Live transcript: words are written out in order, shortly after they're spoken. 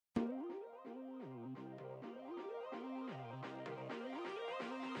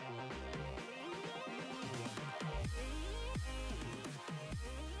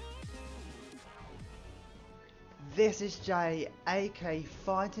This is Jay, aka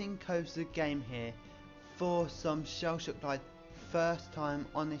Fighting Coaster Game here, for some Shellshock Live, first time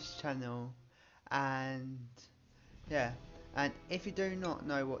on this channel, and yeah, and if you do not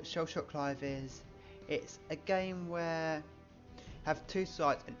know what Shellshock Live is, it's a game where have two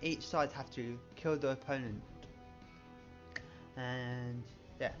sides and each side have to kill the opponent, and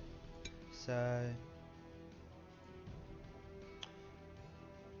yeah, so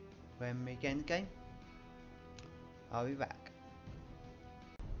when we get in the game, I'll be back.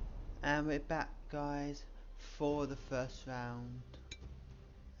 And we're back, guys, for the first round,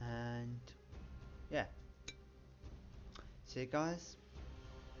 and yeah, see you guys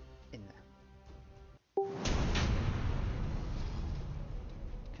in there.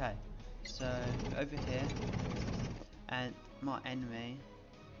 Okay, so over here, and my enemy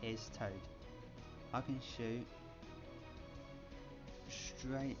is Toad. I can shoot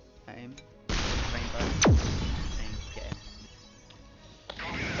straight at him, rainbow, and get him.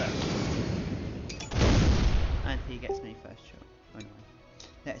 And he gets me first shot. Anyway,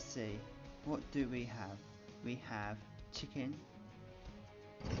 let's see. What do we have? We have chicken,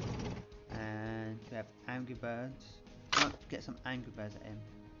 and we have Angry Birds. I'll get some Angry Birds at him.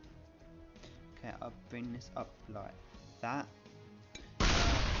 Okay, I'll bring this up like that.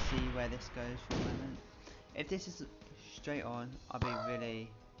 See where this goes for a moment. If this is straight on, I'll be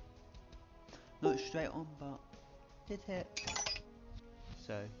really not straight on, but did hit.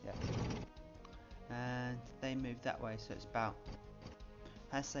 So yeah. And they move that way, so it's about,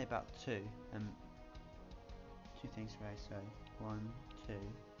 let's say about two things right, so 1, 2,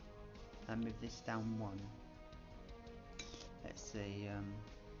 and move this down 1. Let's see,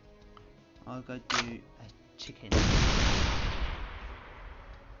 I'll go do a chicken.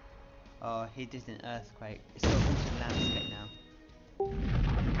 Oh, he did an earthquake. It's got a landscape now.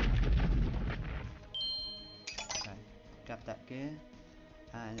 Okay, grab that gear,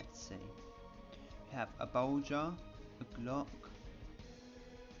 and let's see. We have a bowl jar, a Glock.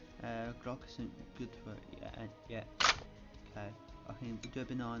 Glock isn't good for it yet. Okay, I can do a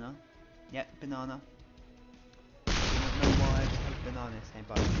banana. Yep, banana. I don't know why I have banana is saying,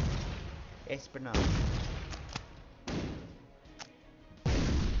 but it's banana.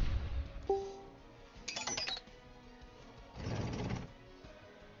 Okay.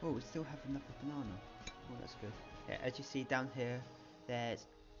 Oh, we still have another banana. Oh, that's good. Yeah, as you see down here, there's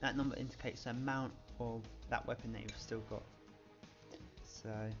that number indicates the amount of that weapon that you've still got. So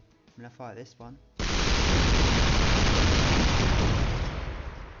I'm gonna fire this one.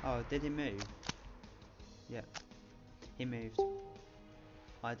 Oh, did he move? Yep, he moved.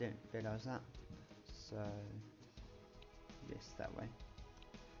 I didn't realise that. So this that way.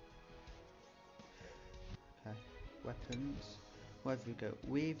 Okay, weapons. Where have we got?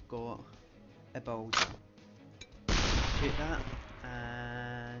 We've got a boulder. Shoot that,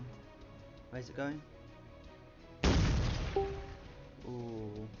 and where's it going?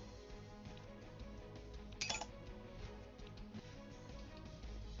 Ooh.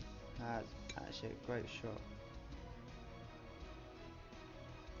 That's actually a great shot.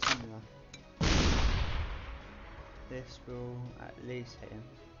 This will at least hit him.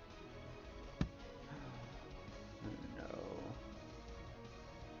 Oh no.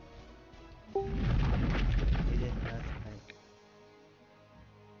 He did an earthquake.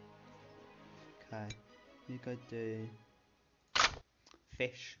 Okay, you go do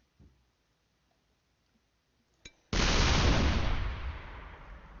fish.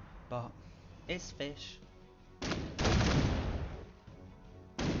 But it's fish.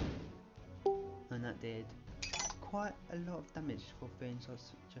 And that did quite a lot of damage for being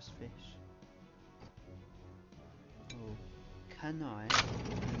just fish. Oh, can I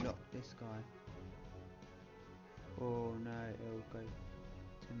lock this guy? Oh no, it'll go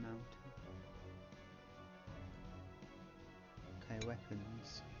to mountain. Okay, weapons.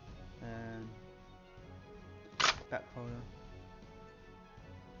 Back holder.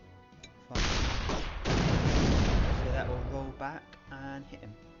 Fine. So that will roll back and hit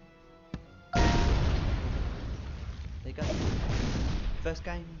him. There you go. First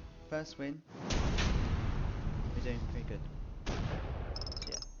game, first win. We're doing pretty good. So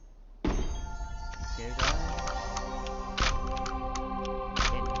yeah. See you guys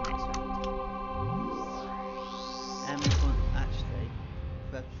in the next round. And we want actually,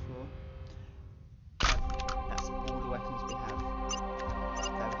 first floor. That's all the weapons we have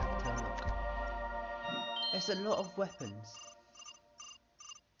that we have to unlock. There's a lot of weapons.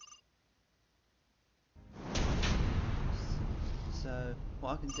 So what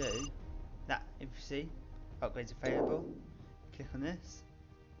I can do, that if you see, upgrades available, click on this,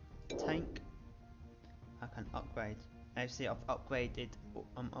 tank, I can upgrade. As you see, I've upgraded.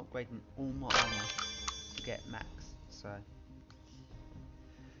 I'm upgrading all my armor to get max. So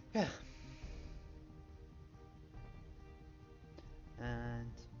yeah.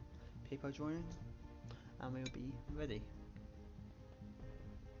 And people are joining, and we'll be ready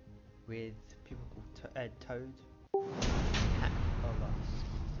with people called Toad. Hack of us.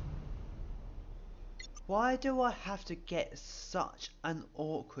 Why do I have to get such an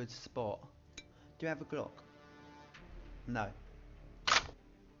awkward spot? Do you have a Glock? No.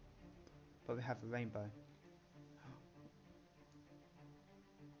 But we have a rainbow.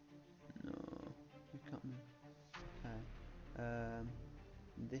 No, we can't move. Okay.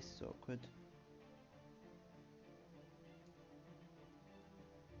 This is awkward.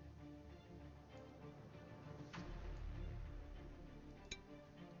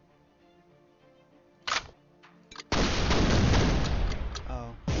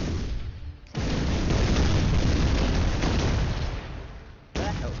 Oh.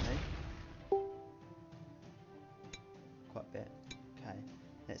 That helped me. Quite a bit. Okay.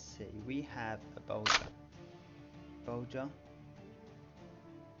 Let's see. We have a bulger. Bulger.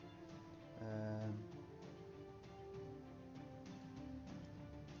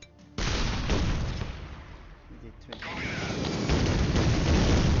 We did 20.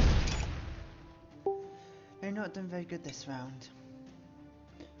 We're not doing very good this round.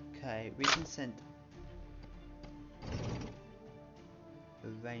 Okay, we can send the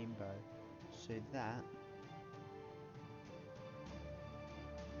rainbow so that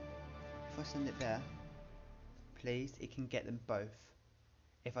if I send it there, please, it can get them both.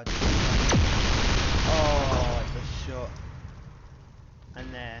 If I do, oh, it's a shot,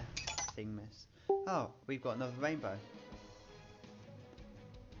 and there, thing miss. Oh, we've got another rainbow.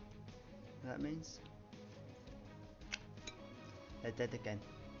 That means they're dead again.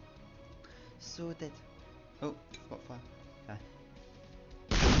 So dead. Oh, got fire. Okay.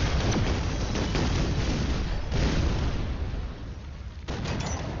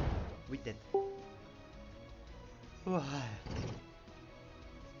 We did. Why?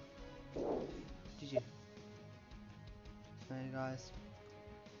 Did you? Sorry guys.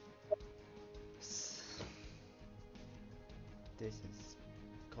 This has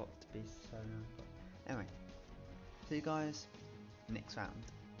got to be so long. Anyway, see you guys next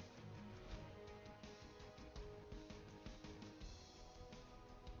round.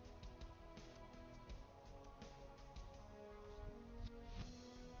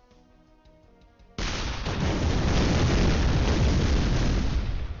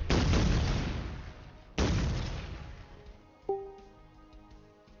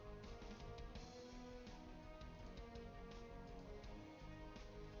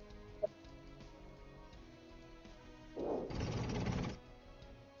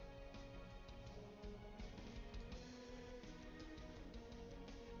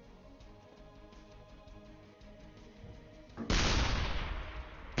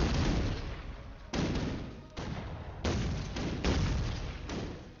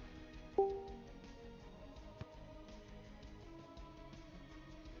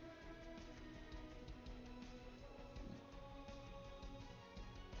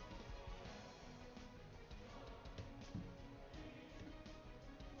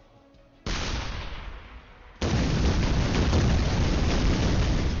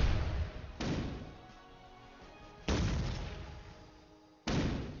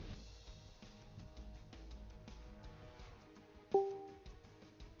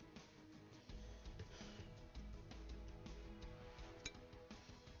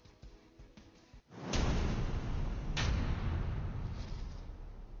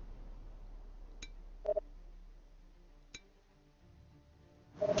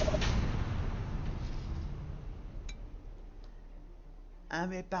 And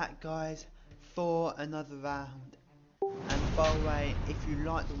we're back guys for another round. And by the way, if you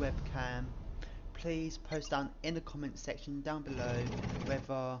like the webcam, please post down in the comment section down below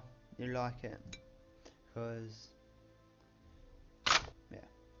whether you like it, because yeah.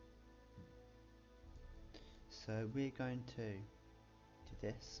 So we're going to do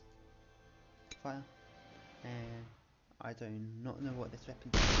this fire, and I do not know what this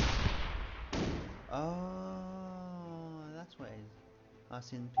weapon does. Oh, that's what it is. I've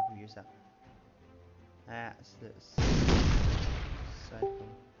seen people use that. That's so cool.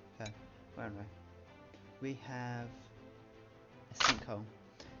 Okay, well anyway, we have a sinkhole.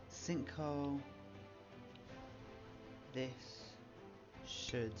 Sinkhole. This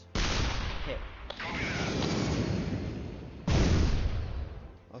should hit.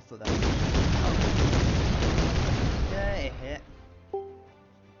 I thought that was... yeah, it hit.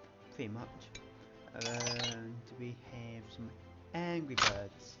 Pretty much. Do we have some Angry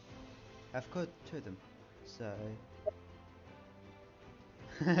Birds? I've got 2 of them, so...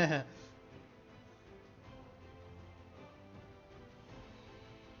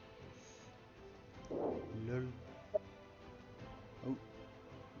 Lol. Oh,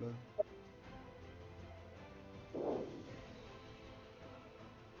 lol.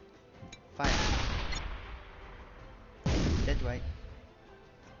 Fire. Dead weight.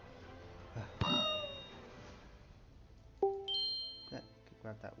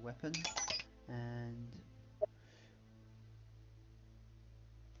 Grab that weapon and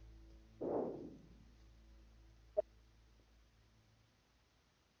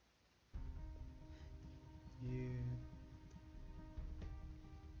you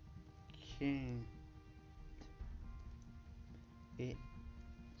can't. It's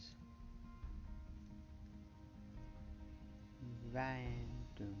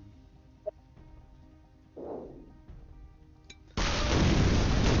random.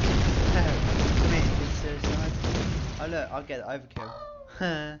 Oh look, I'll get the overkill.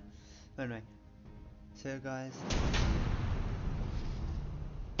 Anyway, so guys,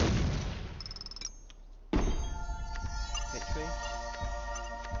 victory,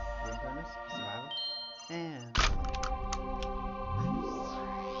 win bonus, survival, and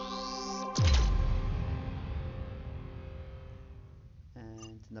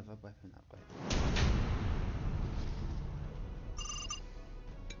another weapon upgrade.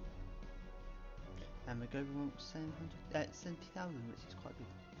 And we go for 70,000, which is quite good.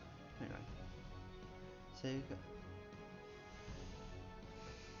 Anyway, so you got.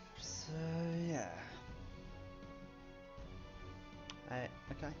 So yeah.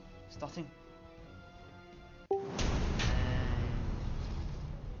 Okay, starting. And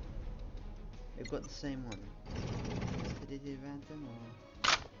we've got the same one. Did it do random or?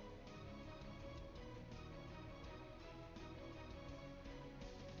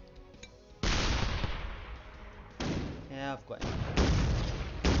 Yeah, I've got it.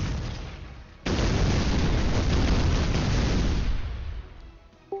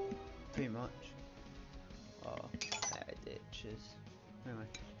 Pretty much. Oh, ditches. Anyway,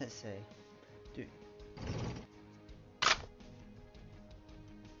 let's see. Do.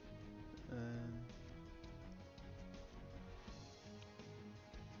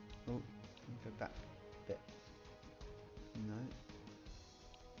 Oh, go back a bit. No.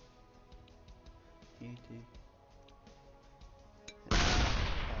 You do.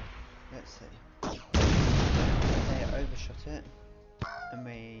 Let's see. They overshot it, and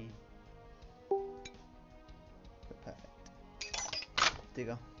we. Perfect.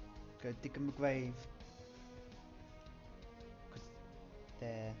 Digger. Go dig them a grave. Because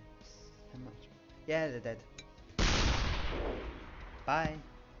they're. How much? Yeah, they're dead. Bye.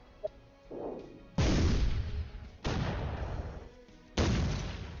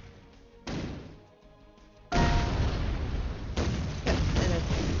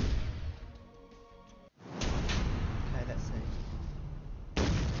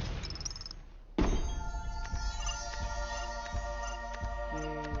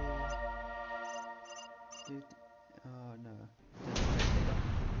 Oh no.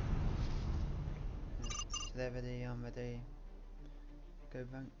 So they're ready, I'm ready. Go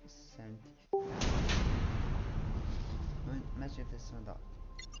rank 70. Imagine if there's something like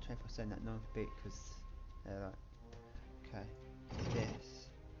 24% that no one can beat because they're like, okay, this.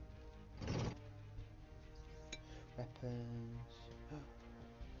 Weapons.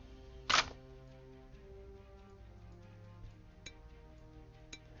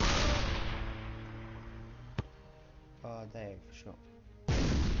 Oh, there for sure.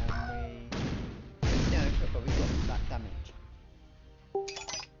 And we. No, but we got that damage.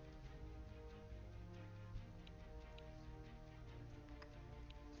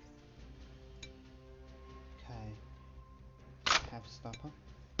 Okay. Have stopper.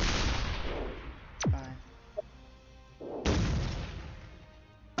 Bye.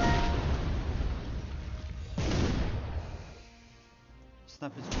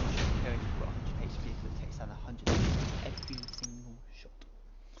 Sniper's one shot kill if you've got 100 HP, but it takes down 100 HP every single shot.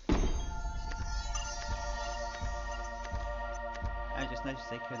 I just noticed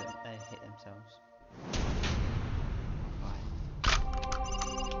they hit themselves. Right.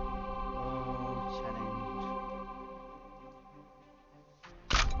 Oh, challenge.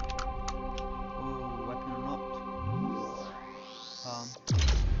 Oh, weapon unlocked.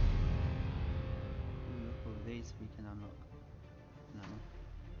 Look all these we can unlock. No.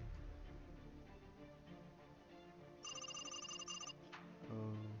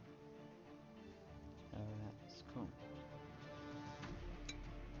 Oh, that's cool.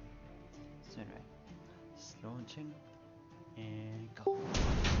 So anyway, watching, and go.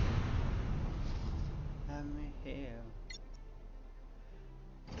 I'm here.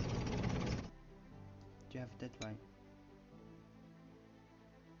 Do you have a dead weight?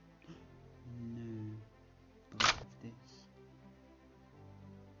 No. But we have this.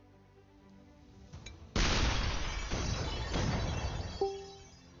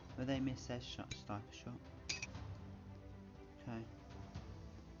 Will they miss their shot, sniper shot? Okay.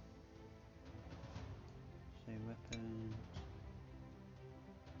 So weapons.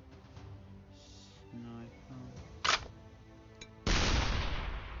 Sniper.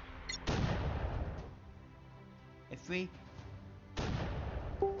 If we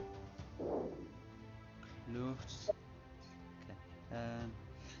close. Okay.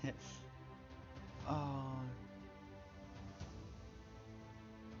 Oh.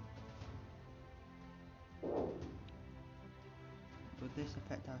 Will this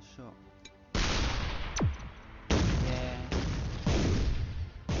affect our shot? Yeah.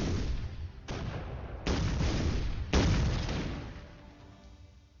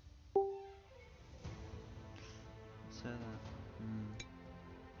 So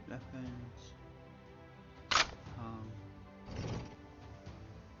that weapons.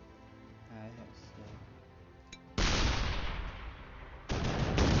 Let's see.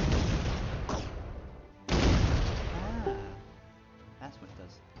 Ah, that's what it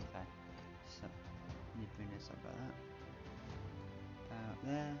does. Okay. So need to bring this up like that. About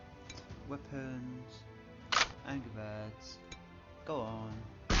there. Weapons. Angry birds. Go on.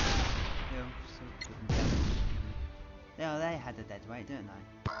 Heal. So good and damage. Yeah, they had a dead weight, didn't they?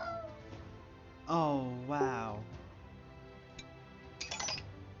 Oh wow. I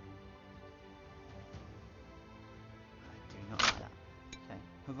do not like that. Okay.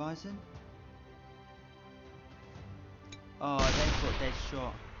 Horizon. Oh, they thought dead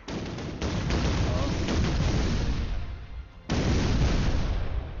shot.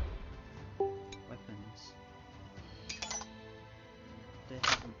 Oh. Weapons. They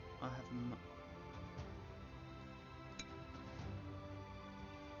haven't. I haven't.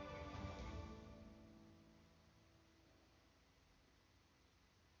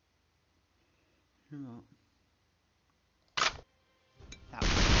 You know what? That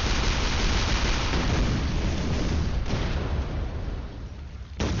one.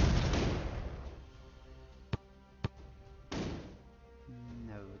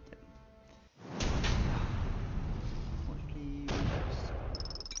 No, it didn't. Unfortunately, we lost.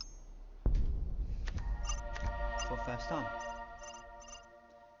 For first time.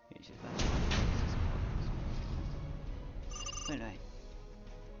 Usually first time. Anyway.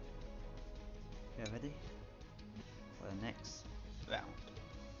 You ready? For the next round.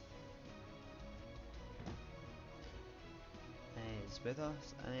 It's with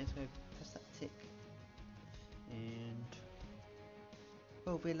us, and it's going to press that tick. And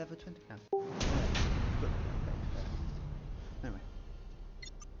we'll be level 20 now. Anyway.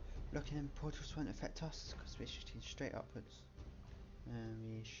 Looking in portals won't affect us because we're shooting straight upwards. And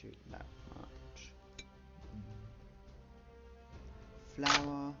we shoot that much.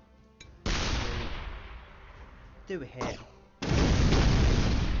 Flower. Do a hit.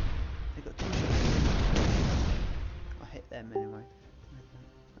 They got 2 shots. I hit them anyway.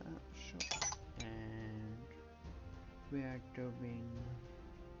 Shot. And we are doing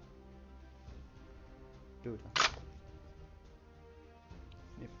Doodle.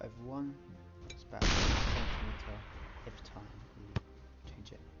 If over 1, it's about 1 centimetre every time you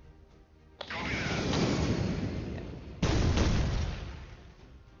change it. Yeah.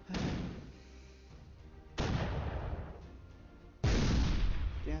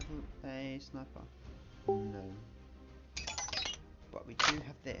 Do you have a sniper? No. But we do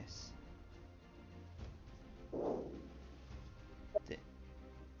have this.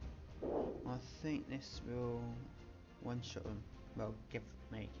 I think this will one-shot them. Well,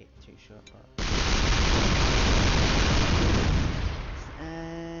 make it 2-shot, but...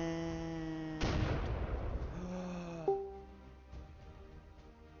 And...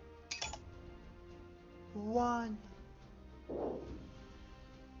 One!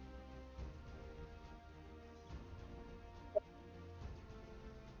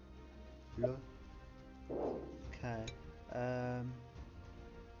 Blood. Okay.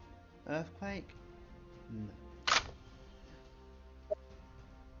 Earthquake? No.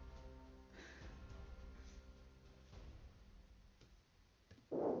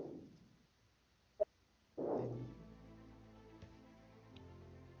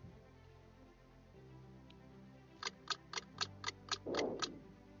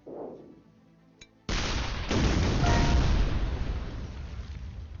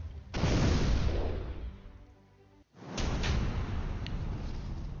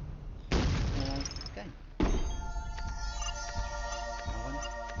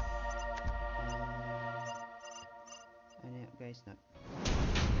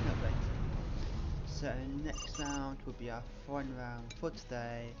 So next round will be our final round for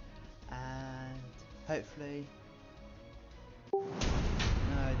today, and hopefully, no,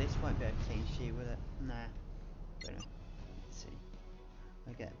 this won't be a clean sheet, will it? Nah. Don't know. Let's see.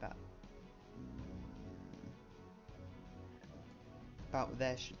 I get about what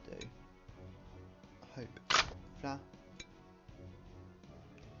there should do. I hope. Flour.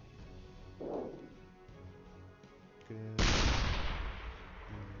 Good.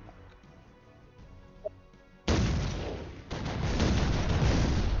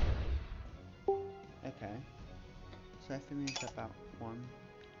 Okay, so if we move about 1,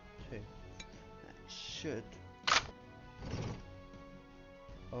 2, that should.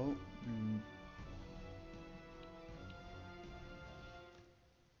 Oh,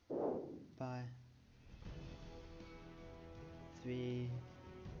 by 3,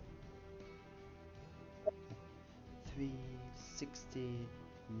 360,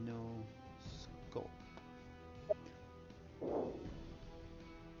 no scope.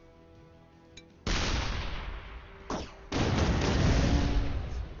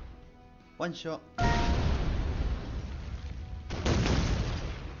 One shot.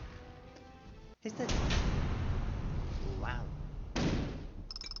 He's dead. Wow.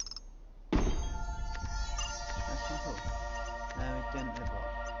 That's simple. Now we didn't live up.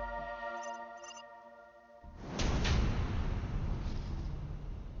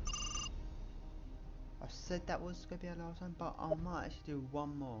 I said that was going to be our last one, but I might actually do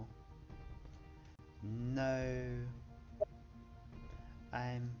one more. No.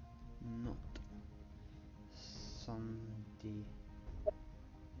 I'm not Sunday.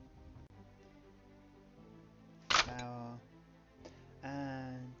 Flour.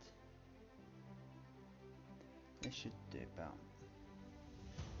 And it should do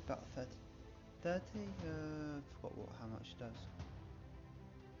about 30. 30? Forgot how much it does.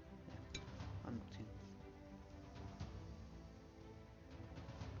 Yeah, I'm not too.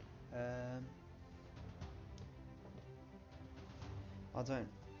 I don't.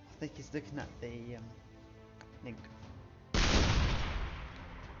 I think he's looking at the link.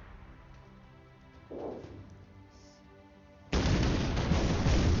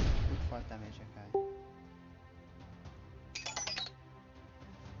 5 damage. Okay.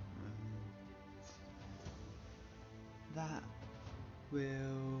 That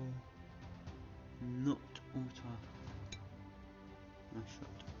will not alter my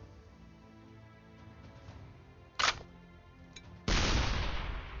shot.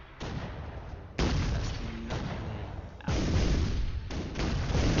 That's lovely.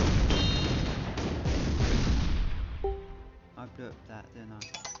 I blew up that, didn't I?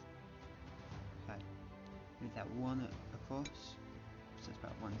 Okay. Move that one across. So it's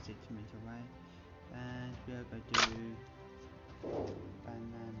about 1 centimeter away. And we're going to do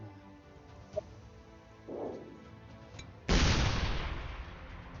banana.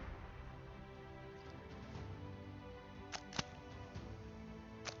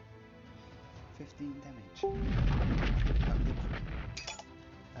 Damage.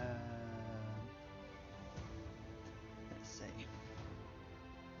 Let's see.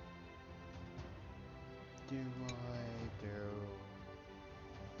 Do I do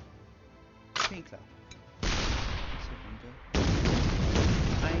sprinkler? Let's see if I can do.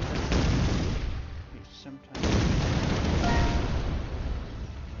 Which sometimes.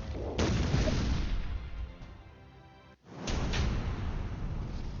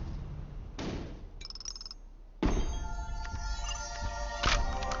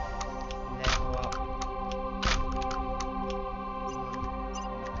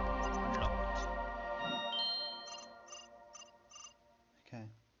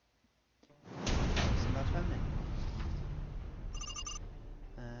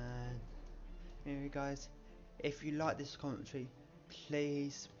 Anyway guys, if you like this commentary,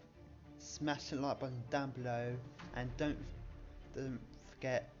 please smash the like button down below, and don't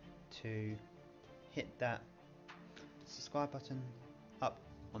forget to hit that subscribe button up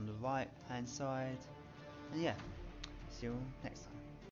on the right hand side, and yeah, see you all next time.